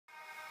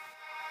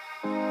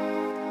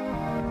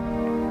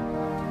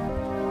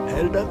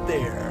headed up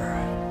there.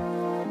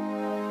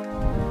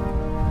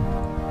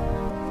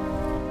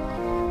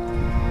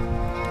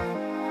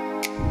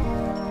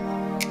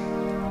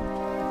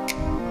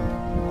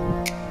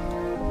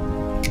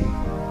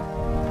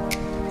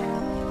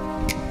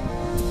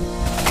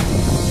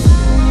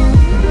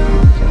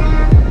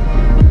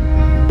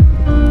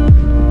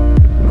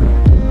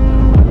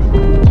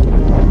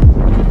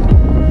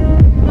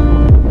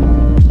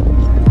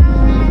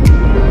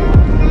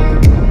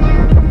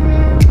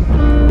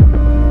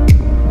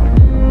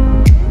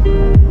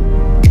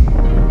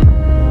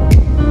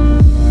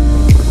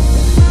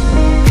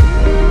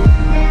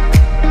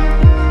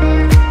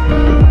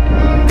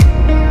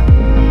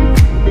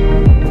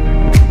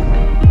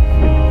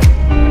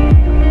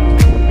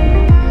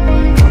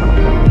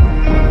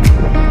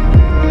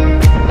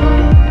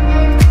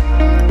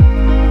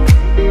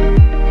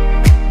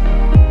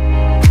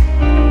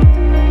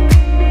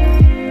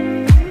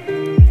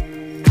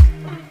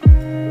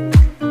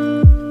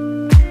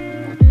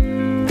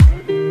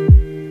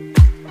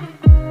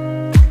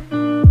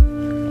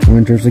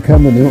 Winters are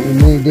coming, there won't be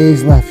many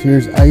days left.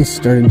 Here's ice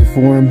starting to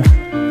form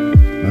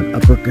on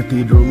Upper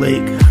Cathedral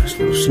Lake. There's a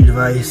little sheet of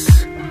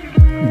ice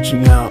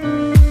reaching out.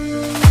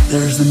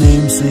 There's the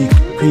namesake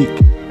peak.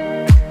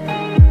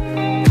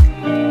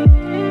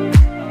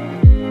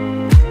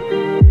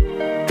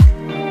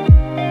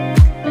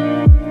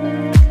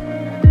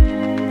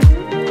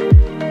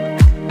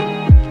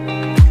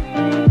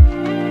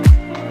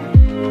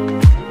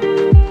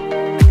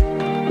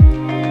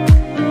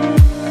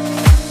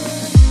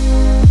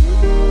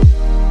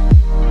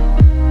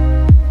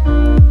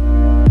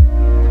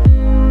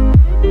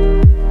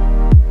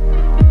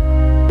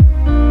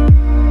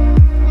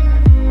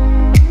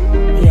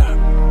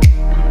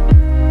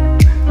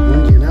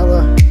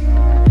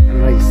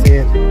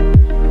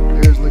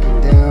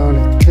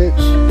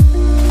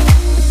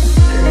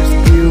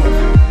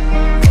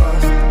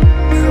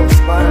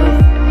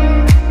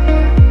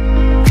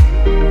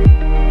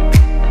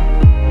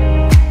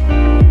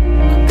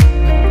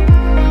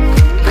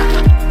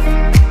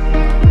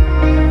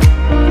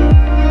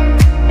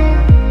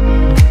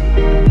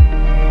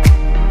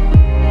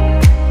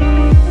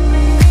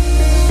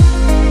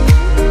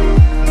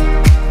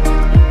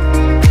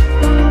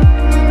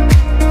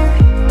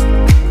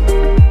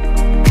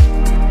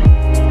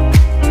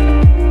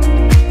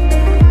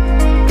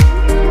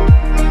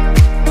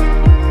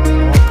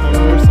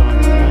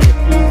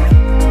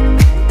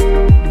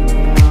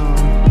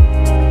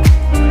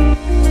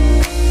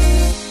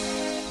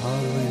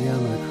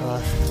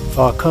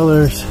 Fall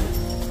colors.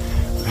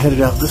 We're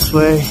headed out this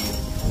way.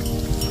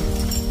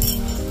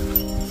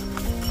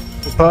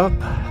 Up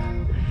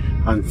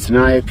on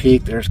Tenaya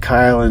Peak. There's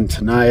Kyle and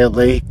Tenaya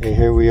Lake. And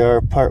here we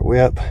are, partway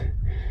up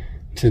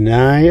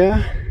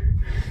Tenaya.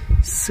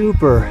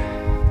 Super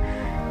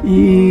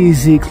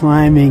easy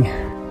climbing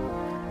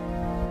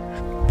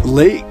the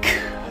lake,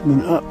 and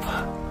then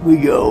up we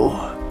go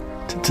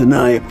to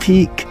Tenaya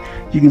Peak.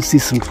 You can see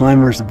some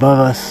climbers above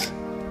us.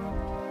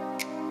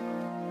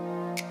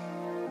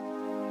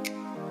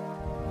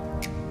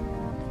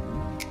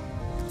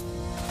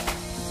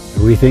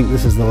 We think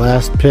this is the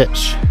last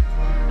pitch.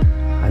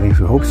 I think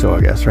we hope so,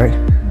 I guess, right?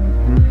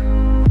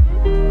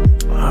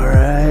 Mm-hmm. All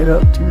right,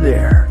 up to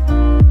there.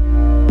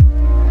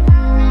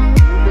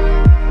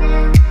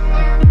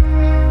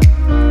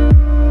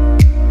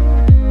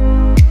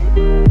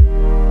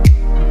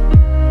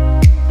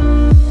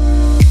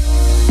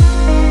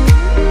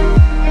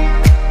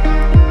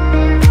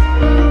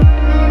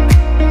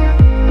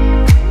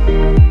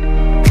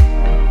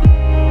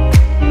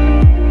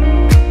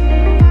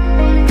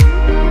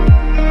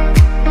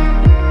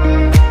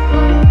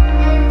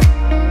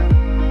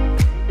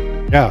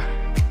 Yeah,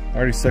 I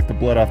already sucked the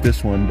blood off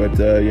this one, but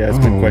yeah, it's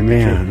been quite the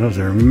trip. Man, those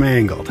are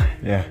mangled.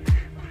 Yeah,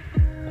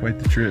 quite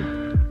the trip.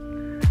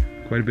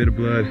 Quite a bit of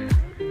blood.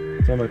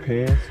 It's on my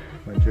pants,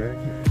 my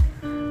jacket.